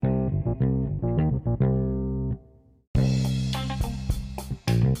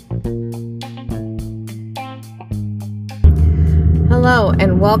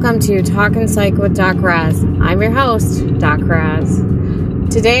and welcome to Talkin' Psych with Doc Raz. I'm your host, Doc Raz.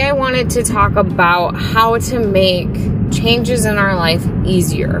 Today I wanted to talk about how to make changes in our life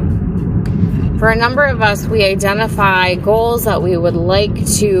easier. For a number of us, we identify goals that we would like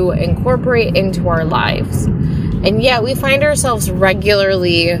to incorporate into our lives. And yet we find ourselves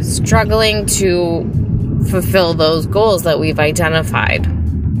regularly struggling to fulfill those goals that we've identified.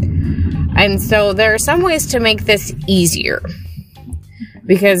 And so there are some ways to make this easier.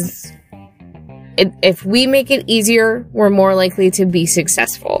 Because if we make it easier, we're more likely to be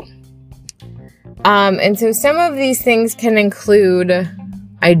successful. And so some of these things can include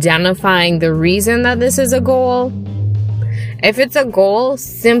identifying the reason that this is a goal. If it's a goal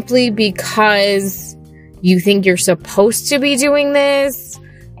simply because you think you're supposed to be doing this,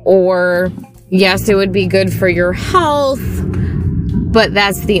 or yes, it would be good for your health, but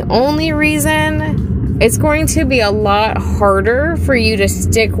that's the only reason, it's going to be a lot harder for you to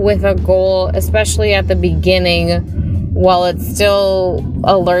stick with a goal, especially at the beginning while it's still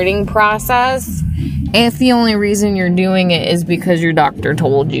a learning process, if the only reason you're doing it is because your doctor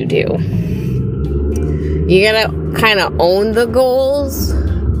told you to. You gotta kind of own the goals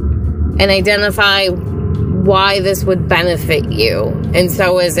and identify why this would benefit you. And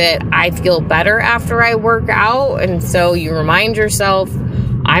so is it, I feel better after I work out, and so you remind yourself,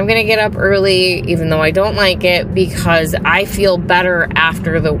 I'm going to get up early, even though I don't like it, because I feel better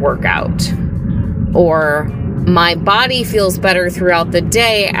after the workout. Or my body feels better throughout the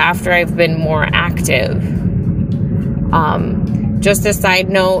day after I've been more active. Just a side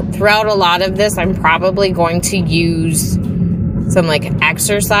note, throughout a lot of this, I'm probably going to use some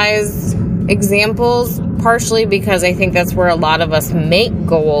exercise examples, partially because I think that's where a lot of us make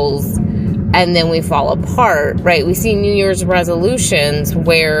goals and then we fall apart, right? We see New Year's resolutions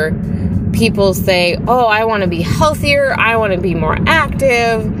where people say, oh, I want to be healthier, I want to be more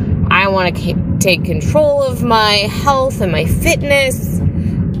active, I want to take control of my health and my fitness,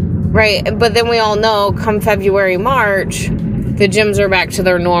 right? But then we all know come February, March, the gyms are back to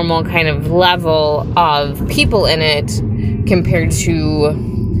their normal kind of level of people in it compared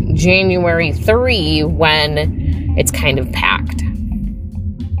to January 3 when it's kind of packed.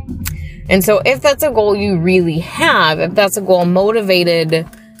 And so if that's a goal you really have, if that's a goal motivated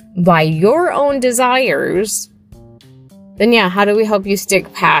by your own desires, then yeah, how do we help you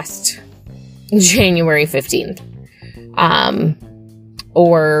stick past January 15th?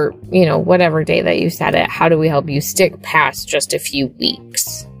 Or, whatever day that you set it, how do we help you stick past just a few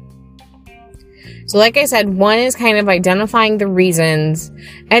weeks? So like I said, one is kind of identifying the reasons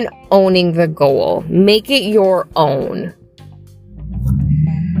and owning the goal. Make it your own.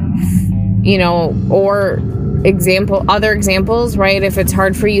 Or other examples, right? If it's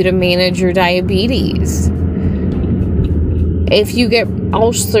hard for you to manage your diabetes, if you get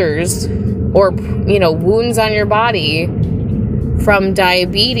ulcers or, wounds on your body from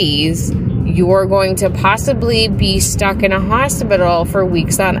diabetes, you're going to possibly be stuck in a hospital for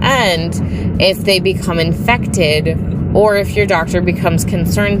weeks on end if they become infected, or if your doctor becomes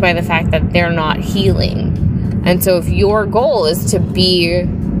concerned by the fact that they're not healing. And so if your goal is to be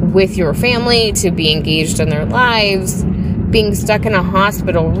with your family, to be engaged in their lives, being stuck in a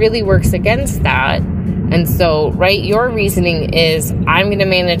hospital really works against that. And so, right, your reasoning is, I'm going to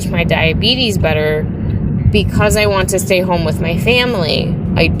manage my diabetes better because I want to stay home with my family.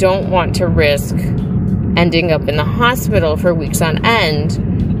 I don't want to risk ending up in the hospital for weeks on end,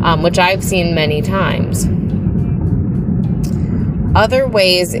 which I've seen many times. Other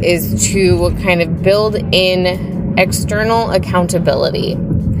ways is to kind of build in external accountability.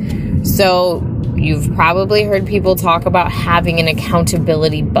 So you've probably heard people talk about having an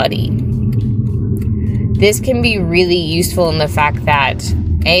accountability buddy. This can be really useful in the fact that,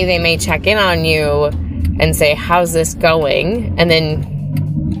 A, they may check in on you and say, how's this going? And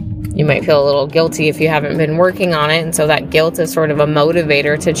then you might feel a little guilty if you haven't been working on it. And so that guilt is sort of a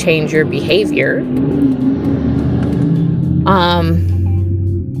motivator to change your behavior.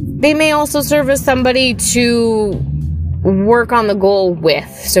 They may also serve as somebody to work on the goal with.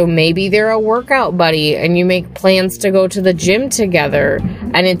 So maybe they're a workout buddy and you make plans to go to the gym together,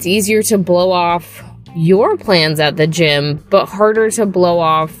 and it's easier to blow off your plans at the gym, but harder to blow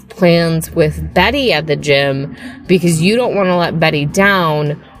off plans with Betty at the gym because you don't want to let Betty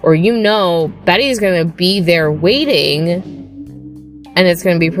down, or Betty's going to be there waiting and it's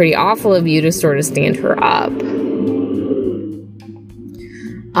going to be pretty awful of you to sort of stand her up.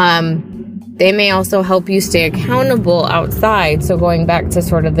 They may also help you stay accountable outside. So going back to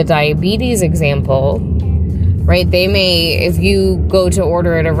sort of the diabetes example, right? They may, if you go to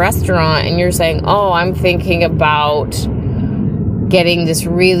order at a restaurant and you're saying, oh, I'm thinking about getting this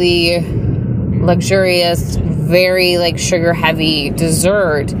really luxurious, very like sugar heavy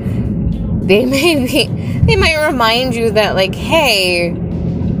dessert, they might remind you that like, hey,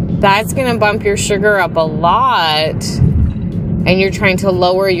 that's going to bump your sugar up a lot, and you're trying to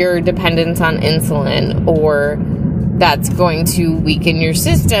lower your dependence on insulin, or that's going to weaken your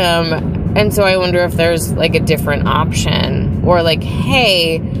system. And so I wonder if there's like a different option, or like,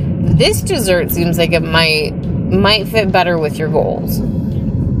 hey, this dessert seems like it might fit better with your goals.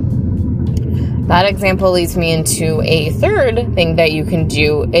 That example leads me into a third thing that you can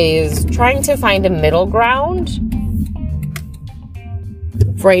do, is trying to find a middle ground.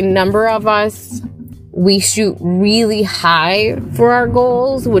 For a number of us, we shoot really high for our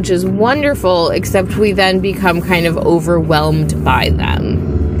goals, which is wonderful, except we then become kind of overwhelmed by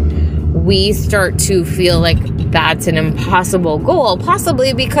them. We start to feel like that's an impossible goal,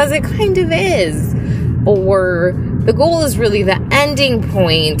 possibly because it kind of is. Or the goal is really the ending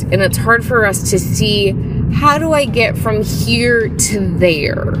point, and it's hard for us to see, how do I get from here to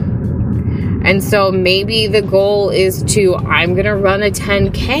there? And so maybe the goal is I'm going to run a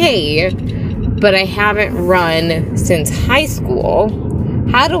 10K, but I haven't run since high school.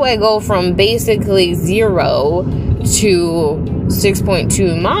 How do I go from basically 0 to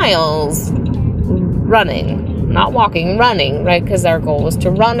 6.2 miles running? Not walking, running, right? Because our goal was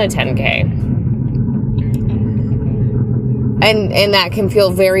to run a 10K. And that can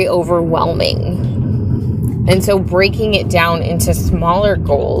feel very overwhelming. And so breaking it down into smaller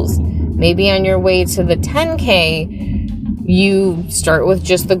goals, maybe on your way to the 10K, you start with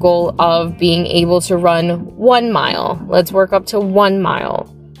just the goal of being able to run 1 mile. Let's work up to 1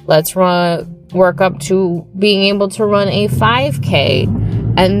 mile. Let's work up to being able to run a 5K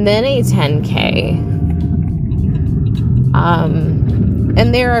and then a 10K.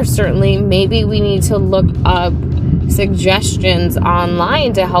 And there are certainly, maybe we need to look up suggestions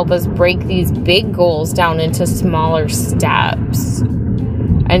online to help us break these big goals down into smaller steps.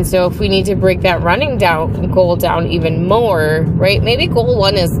 And so if we need to break that running goal down even more, right? Maybe goal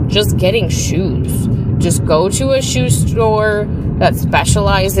 1 is just getting shoes. Just go to a shoe store that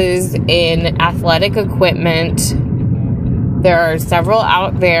specializes in athletic equipment. There are several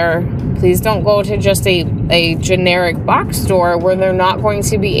out there. Please don't go to just a generic box store where they're not going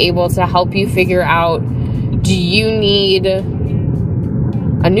to be able to help you figure out, do you need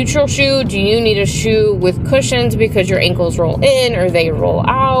a neutral shoe? Do you need a shoe with cushions because your ankles roll in or they roll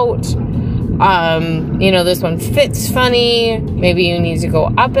out? This one fits funny. Maybe you need to go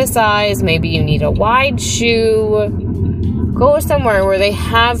up a size. Maybe you need a wide shoe. Go somewhere where they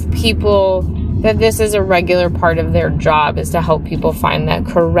have people that this is a regular part of their job, is to help people find that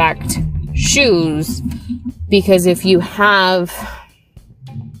correct shoes. Because if you have,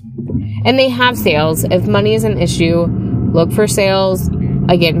 and they have sales, if money is an issue, look for sales.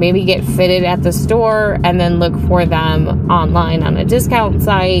 Again, maybe get fitted at the store and then look for them online on a discount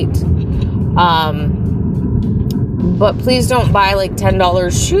site. But please don't buy like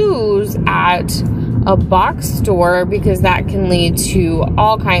 $10 shoes at a box store, because that can lead to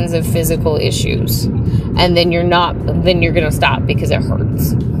all kinds of physical issues. And then you're going to stop because it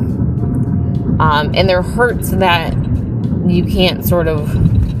hurts. And there are hurts that you can't sort of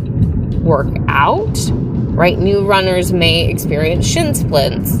work out, right? New runners may experience shin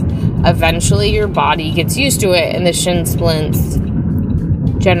splints. Eventually your body gets used to it, and the shin splints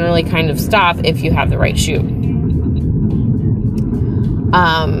generally kind of stop if you have the right shoe.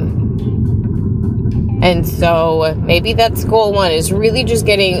 And so maybe that's goal 1, is really just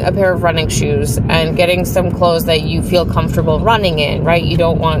getting a pair of running shoes and getting some clothes that you feel comfortable running in, right? You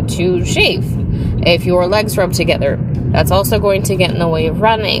don't want to shave. If your legs rub together, that's also going to get in the way of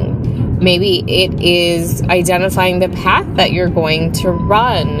running. Maybe it is identifying the path that you're going to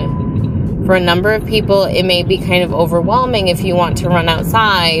run. For a number of people, it may be kind of overwhelming if you want to run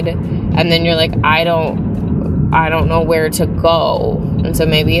outside and then you're like, I don't know where to go. And so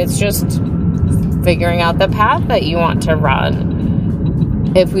maybe it's just figuring out the path that you want to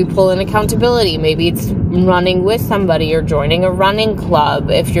run. If we pull in accountability, maybe it's running with somebody or joining a running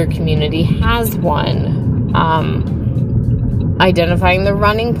club if your community has one. Identifying the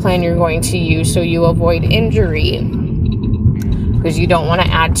running plan you're going to use so you avoid injury, because you don't want to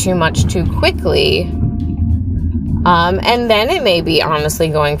add too much too quickly. And then it may be honestly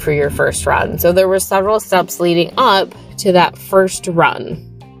going for your first run. So there were several steps leading up to that first run.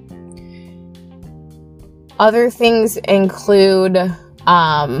 Other things include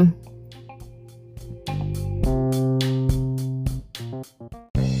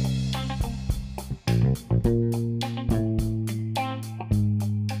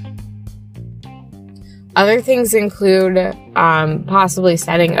Other things include possibly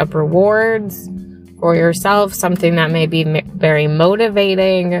setting up rewards for yourself, something that may be very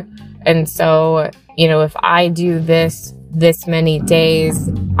motivating. And so, if I do this many days,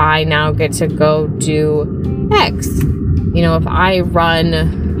 I now get to go do X. If I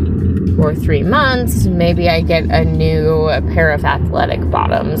run for 3 months, maybe I get a new pair of athletic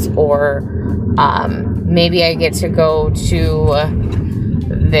bottoms, or maybe I get to go to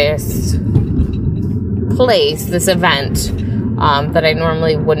this place, this event that I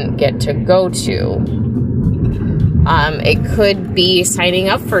normally wouldn't get to go to. It could be signing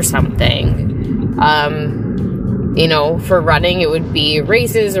up for something. For running, it would be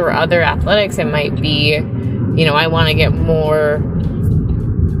races or other athletics. It might be, I want to get more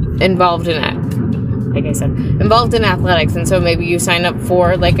involved in it. Like I said, involved in athletics. And so maybe you sign up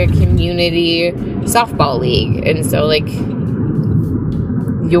for like a community softball league. And so like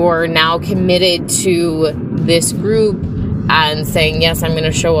you're now committed to this group and saying, yes, I'm going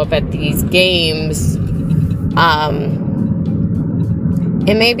to show up at these games.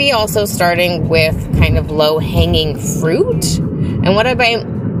 It may be also starting with kind of low-hanging fruit,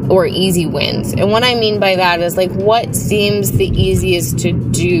 or easy wins. And what I mean by that is like what seems the easiest to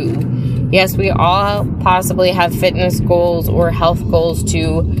do. Yes, we all possibly have fitness goals or health goals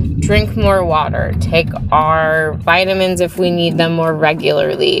to drink more water, take our vitamins if we need them more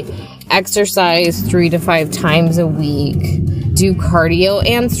regularly, exercise 3 to 5 times a week, do cardio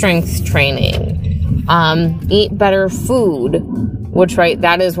and strength training, eat better food, which,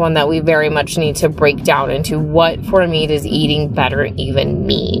 that is one that we very much need to break down into what for me does eating better even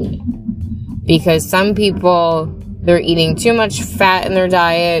mean. Because some people, they're eating too much fat in their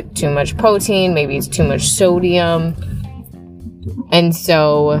diet, too much protein, maybe it's too much sodium. And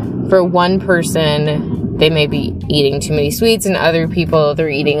so for one person, they may be eating too many sweets, and other people, they're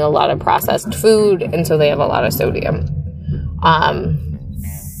eating a lot of processed food, and so they have a lot of sodium.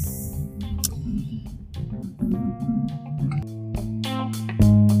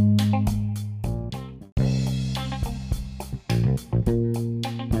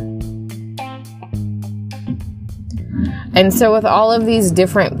 And so with all of these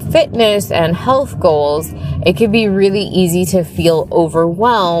different fitness and health goals, it can be really easy to feel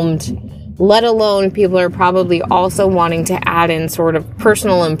overwhelmed, let alone people are probably also wanting to add in sort of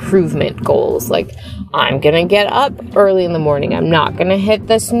personal improvement goals. Like, I'm going to get up early in the morning. I'm not going to hit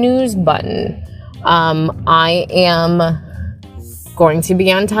the snooze button. I am going to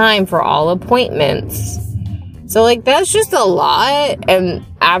be on time for all appointments. So, like, that's just a lot. And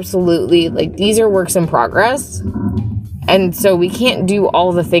absolutely, like, these are works in progress. And so we can't do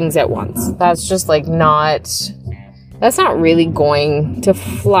all the things at once. That's just like that's not really going to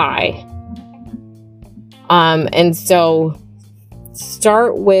fly. And so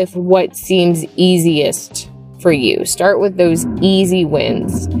start with what seems easiest for you. Start with those easy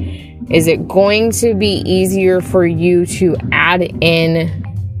wins. Is it going to be easier for you to add in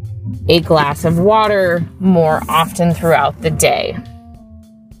a glass of water more often throughout the day?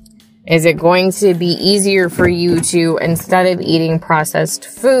 Is it going to be easier for you to, instead of eating processed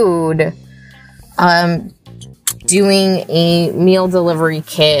food, doing a meal delivery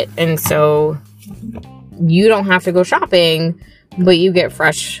kit, and so you don't have to go shopping, but you get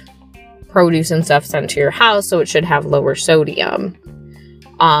fresh produce and stuff sent to your house, so it should have lower sodium.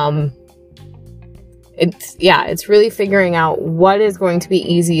 It's really figuring out what is going to be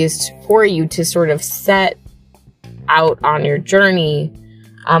easiest for you to sort of set out on your journey.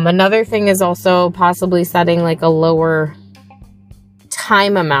 Another thing is also possibly setting like a lower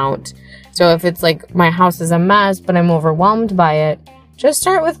time amount. So if it's like my house is a mess, but I'm overwhelmed by it, just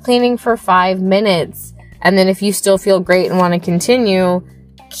start with cleaning for 5 minutes. And then if you still feel great and want to continue,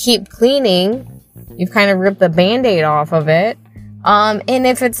 keep cleaning. You've kind of ripped the Band-Aid off of it. And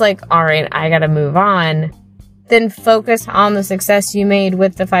if it's like, all right, I got to move on, then focus on the success you made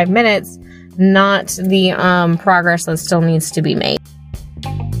with the 5 minutes, not the progress that still needs to be made.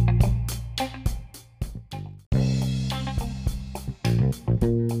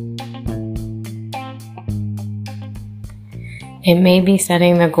 It may be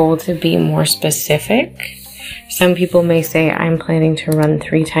setting the goal to be more specific. Some people may say, I'm planning to run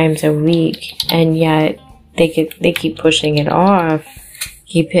 3 times a week, and yet they keep pushing it off,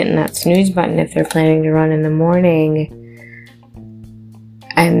 keep hitting that snooze button if they're planning to run in the morning.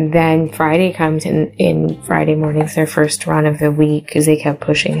 And then Friday comes, and in Friday morning's their first run of the week because they kept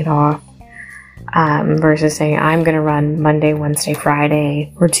pushing it off. Versus saying, I'm going to run Monday, Wednesday,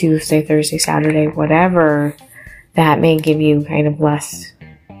 Friday, or Tuesday, Thursday, Saturday, whatever. That may give you kind of less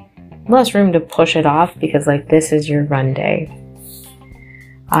room to push it off because, like, this is your run day.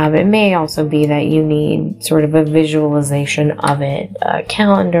 It may also be that you need sort of a visualization of it, a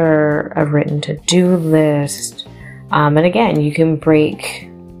calendar, a written to-do list. And again, you can break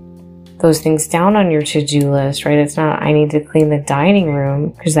those things down on your to-do list, right? It's not, I need to clean the dining room,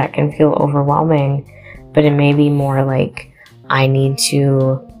 because that can feel overwhelming, but it may be more like, I need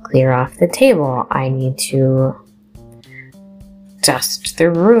to clear off the table. I need to dust the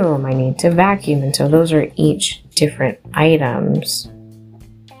room. I need to vacuum. And so those are each different items.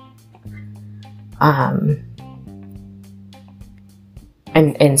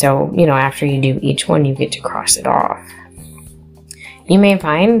 And so, you know, after you do each one, you get to cross it off. You may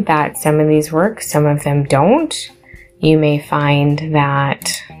find that some of these work, some of them don't. You may find that,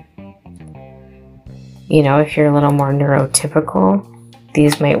 you know, if you're a little more neurotypical,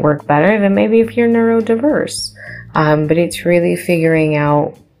 these might work better than maybe if you're neurodiverse. But it's really figuring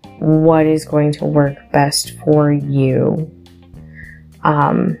out what is going to work best for you.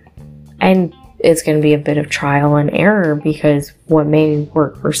 And it's going to be a bit of trial and error, because what may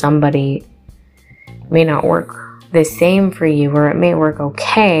work for somebody may not work the same for you, or it may work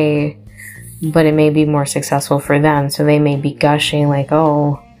okay, but it may be more successful for them. So they may be gushing like,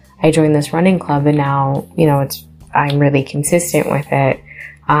 oh, I joined this running club and now, you know, I'm really consistent with it,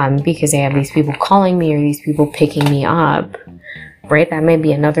 because they have these people calling me or these people picking me up, right? That may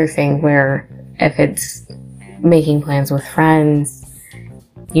be another thing where if it's making plans with friends,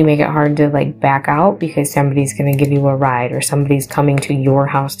 you make it hard to like back out because somebody's going to give you a ride or somebody's coming to your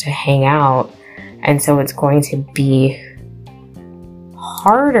house to hang out. And so it's going to be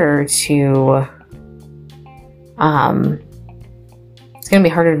harder to, it's going to be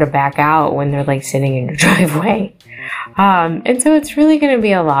harder to back out when they're like sitting in your driveway. And so it's really going to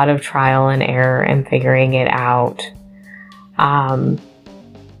be a lot of trial and error and figuring it out.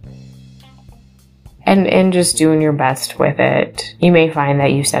 And just doing your best with it. You may find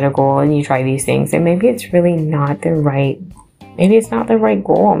that you set a goal and you try these things and maybe it's really not the right, maybe it's not the right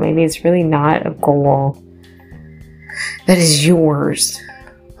goal. Maybe it's really not a goal that is yours.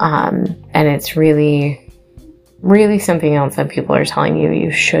 And it's really, really something else that people are telling you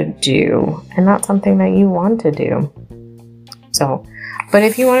you should do and not something that you want to do. So, but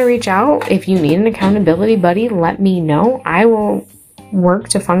if you want to reach out, if you need an accountability buddy, let me know. I will work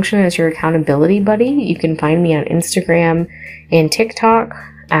to function as your accountability buddy. You can find me on Instagram and TikTok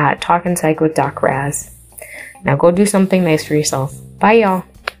at Talkin' Psych with Doc Raz. Now go do something nice for yourself. Bye, y'all.